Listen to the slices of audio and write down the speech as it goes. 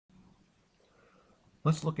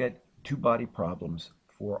Let's look at two-body problems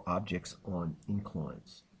for objects on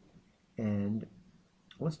inclines. And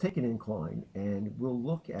let's take an incline, and we'll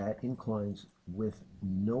look at inclines with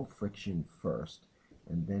no friction first,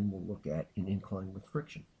 and then we'll look at an incline with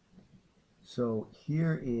friction. So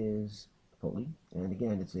here is the pulley, and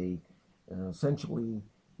again, it's a essentially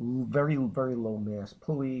very, very low mass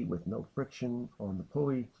pulley with no friction on the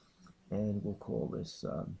pulley, and we'll call this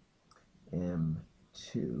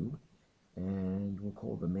M2. And we'll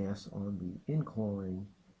call the mass on the incline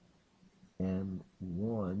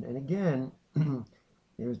M1. And again,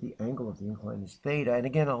 there's the angle of the incline is theta. And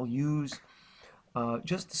again, I'll use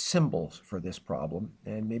just symbols for this problem,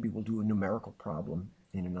 and maybe we'll do a numerical problem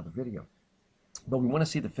in another video. But we want to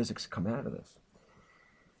see the physics come out of this.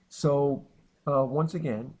 So once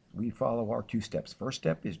again, we follow our two steps. First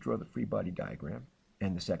step is draw the free body diagram,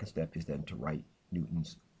 and the second step is then to write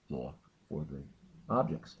Newton's law for the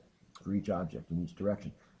objects, for each object in each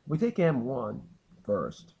direction. We take M1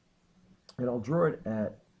 first, and I'll draw it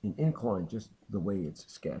at an incline just the way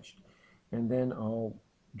it's sketched, and then I'll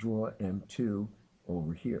draw M2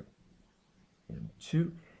 over here.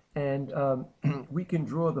 M2, and we can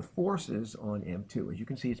draw the forces on M2. As you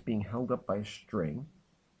can see, it's being held up by a string.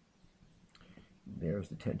 There's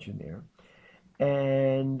the tension there.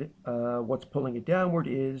 And what's pulling it downward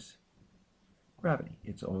is gravity,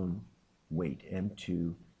 its own weight,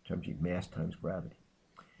 M2 times mass times gravity.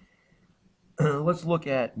 Let's look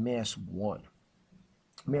at mass 1.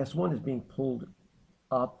 Mass 1 is being pulled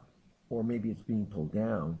up, or maybe it's being pulled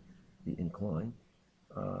down the incline,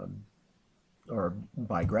 or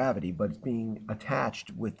by gravity, but it's being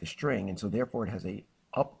attached with the string, and so therefore it has a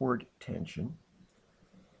upward tension.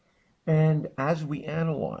 And as we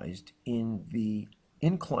analyzed in the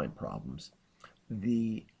incline problems,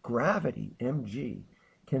 the gravity, mg,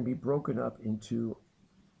 can be broken up into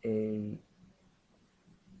a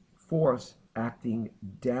force acting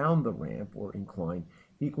down the ramp or incline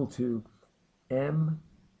equal to m,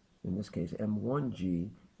 in this case m1g,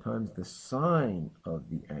 times the sine of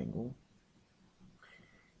the angle,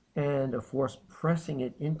 and a force pressing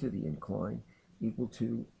it into the incline equal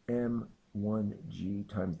to m1g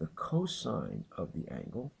times the cosine of the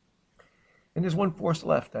angle. And there's one force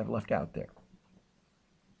left I've left out there.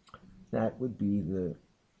 That would be the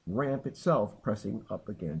ramp itself pressing up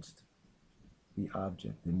against the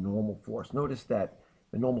object, the normal force. Notice that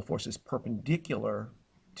the normal force is perpendicular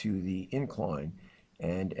to the incline,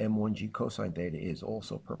 and m1g cosine theta is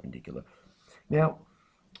also perpendicular. Now,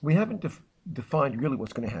 we haven't defined really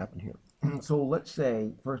what's going to happen here. So let's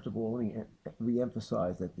say, first of all, let me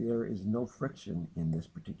re-emphasize that there is no friction in this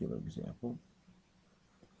particular example.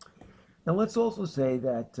 And let's also say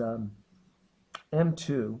that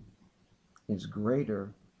m2 is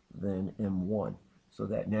greater than m1, so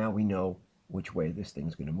that now we know which way this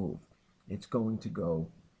thing's going to move. It's going to go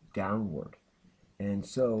downward. And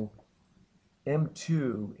so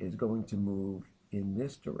m2 is going to move in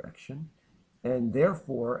this direction, and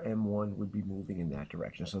therefore m1 would be moving in that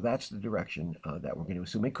direction. So that's the direction that we're going to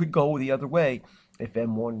assume. It could go the other way if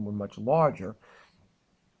m1 were much larger,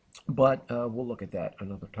 but we'll look at that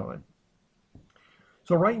another time.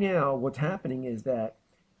 So right now what's happening is that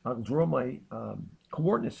I'll draw my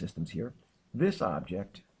coordinate systems here. This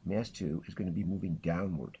object, mass 2, is going to be moving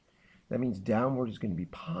downward. That means downward is going to be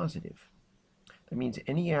positive. That means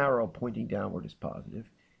any arrow pointing downward is positive.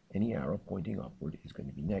 Any arrow pointing upward is going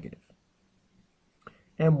to be negative.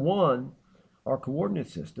 M1, our coordinate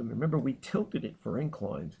system, remember we tilted it for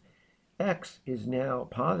inclines. X is now,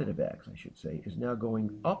 positive X, I should say, is now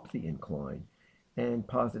going up the incline, and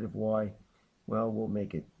positive Y, well, we'll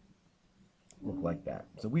make it look like that.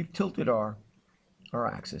 So we've tilted our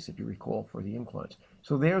axis, if you recall, for the inclines.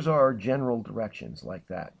 So there's our general directions like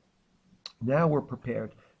that. Now we're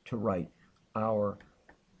prepared to write our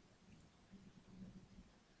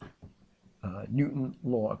Newton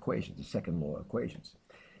law equations, the second law equations.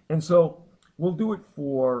 And so we'll do it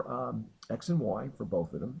for x and y, for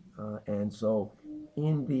both of them. And so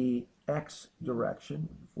in the x direction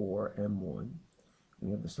for m1,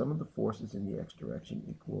 we have the sum of the forces in the x direction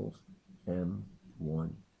equals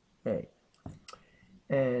m1a.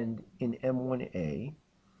 And in m1a,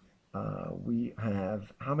 we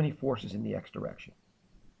have how many forces in the x direction?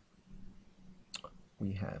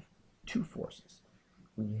 We have two forces.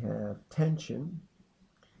 We have tension,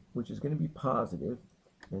 which is going to be positive,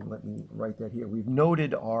 and let me write that here. We've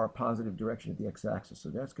noted our positive direction of the x-axis, so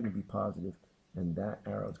that's going to be positive, and that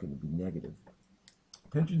arrow is going to be negative.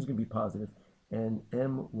 Tension is going to be positive, and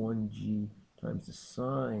m1g times the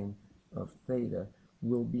sine of theta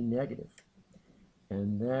will be negative,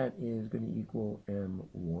 and that is going to equal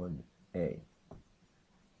m1a.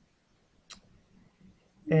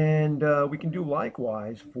 And we can do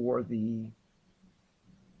likewise for the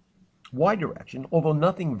y direction, although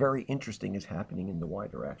nothing very interesting is happening in the y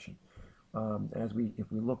direction.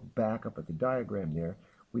 If we look back up at the diagram there,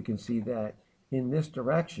 we can see that in this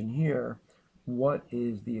direction here, what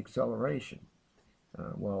is the acceleration?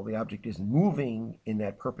 Well, the object is moving in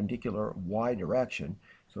that perpendicular y direction,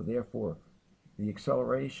 so therefore the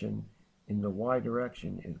acceleration in the y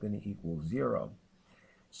direction is going to equal 0.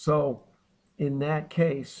 So in that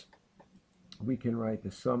case, we can write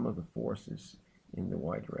the sum of the forces in the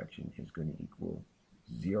y direction is going to equal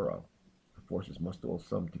 0. The forces must all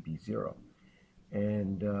sum to be 0.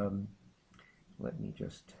 And let me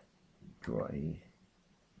just draw a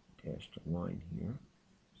dashed line here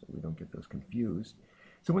so we don't get those confused.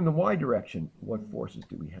 So in the y direction, what forces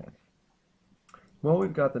do we have? Well,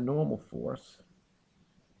 we've got the normal force,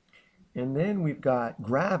 and then we've got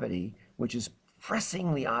gravity, which is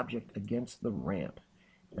pressing the object against the ramp.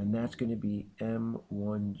 And that's going to be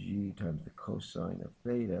m1g times the cosine of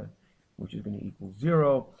theta, which is going to equal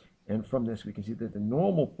 0. And from this, we can see that the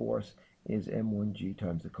normal force is m1g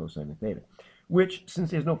times the cosine of theta, which, since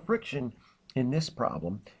there's no friction in this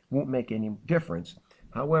problem, won't make any difference.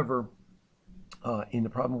 However, in the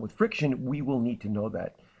problem with friction, we will need to know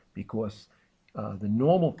that because the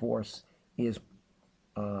normal force is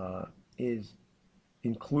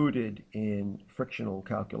included in frictional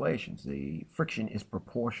calculations. The friction is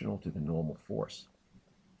proportional to the normal force.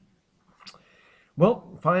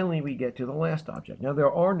 Well, finally we get to the last object. Now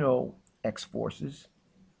there are no x forces.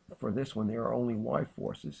 For this one, there are only y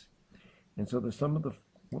forces. And so the sum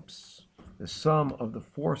of the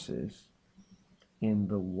forces in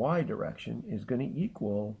the y direction is going to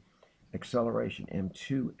equal acceleration,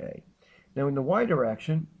 m2a. Now in the y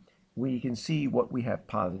direction, we can see what we have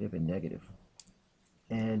positive and negative.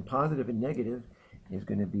 And positive and negative is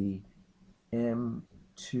going to be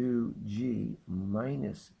m2g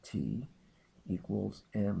minus t equals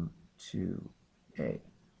m2a.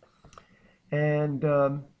 And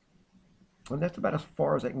that's about as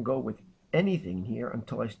far as I can go with anything here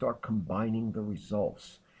until I start combining the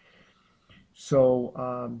results. So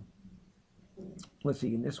let's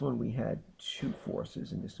see, in this one we had 2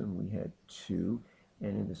 forces, in this one we had 2,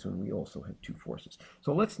 and in this one we also had 2 forces.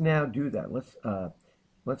 So let's now do that.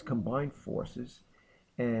 Let's combine forces,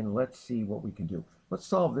 and let's see what we can do. Let's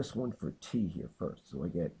solve this one for t here first. So I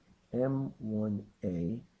get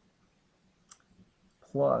m1a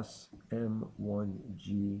plus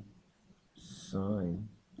m1g sine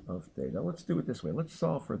of theta. Let's do it this way. Let's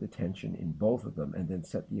solve for the tension in both of them and then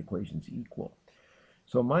set the equations equal.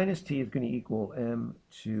 So minus t is going to equal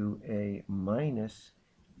m2a minus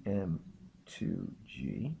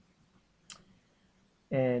m2g.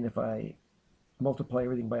 And if I multiply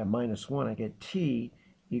everything by a minus 1, I get t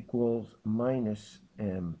equals minus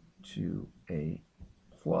m2a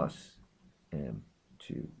plus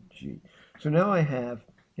m2g. So now I have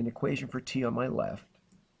an equation for t on my left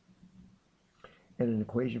and an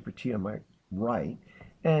equation for t on my right,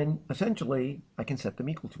 and essentially I can set them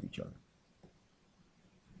equal to each other.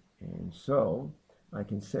 And so I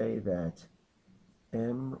can say that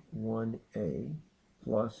m1a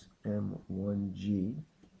plus m1g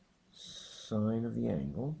sine of the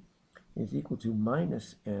angle is equal to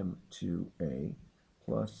minus m2a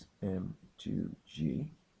plus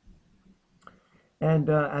m2g. And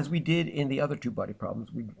as we did in the other 2 body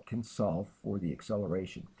problems, we can solve for the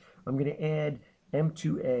acceleration. I'm going to add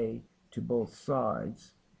m2a to both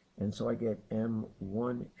sides, and so I get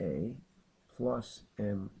m1a plus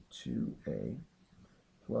m2a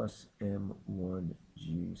plus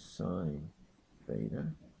m1g sine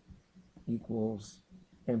theta equals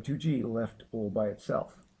m2g left all by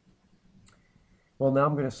itself. Well, now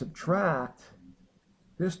I'm going to subtract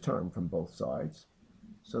this term from both sides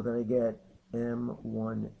so that I get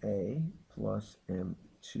m1a plus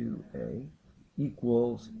m2a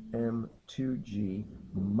equals m2g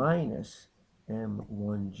minus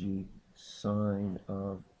m1g sine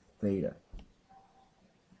of theta.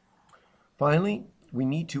 Finally, we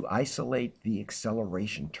need to isolate the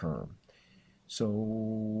acceleration term. So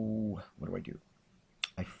what do?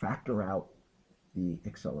 I factor out the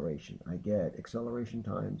acceleration. I get acceleration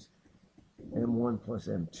times m1 plus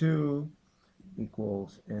m2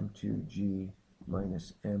 equals m2g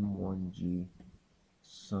minus m1g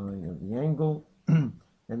sine of the angle.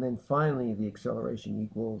 And then finally, the acceleration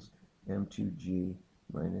equals m2g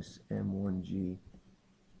minus m1g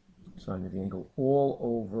sine of the angle all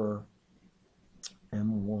over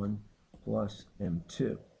m1 plus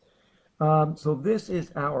m2. So this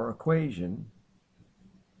is our equation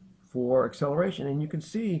for acceleration, and you can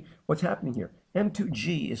see what's happening here.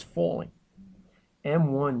 m2g is falling,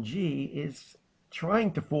 m1g is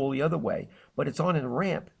trying to fall the other way, but it's on a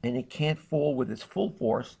ramp and it can't fall with its full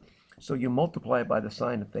force, so you multiply it by the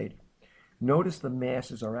sine of theta. Notice the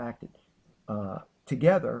masses are acted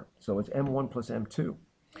together, so it's m1 plus m2.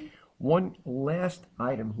 One last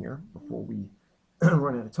item here before we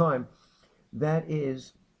run out of time, that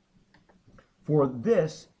is, for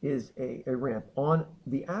this is a ramp. On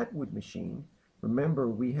the Atwood machine, remember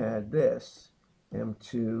we had this,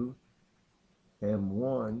 m2,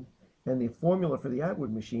 m1, and the formula for the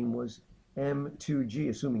Atwood machine was m2g,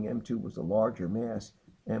 assuming m2 was a larger mass,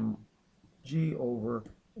 mg over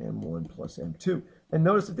m1 plus m2. And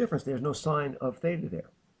notice the difference, there's no sign of theta there,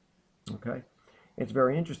 okay? It's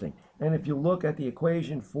very interesting. And if you look at the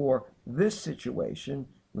equation for this situation,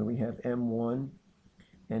 where we have m1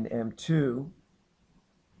 and m2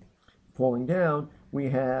 falling down, we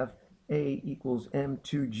have a equals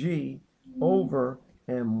m2g over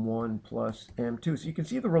m1 plus m2. So you can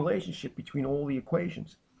see the relationship between all the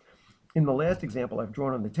equations. In the last example I've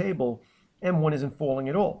drawn on the table, m1 isn't falling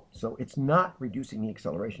at all. So it's not reducing the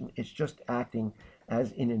acceleration. It's just acting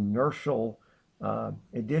as an inertial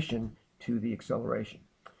addition to the acceleration.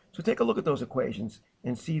 So take a look at those equations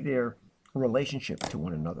and see their relationship to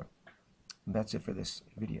one another. And that's it for this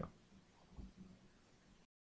video.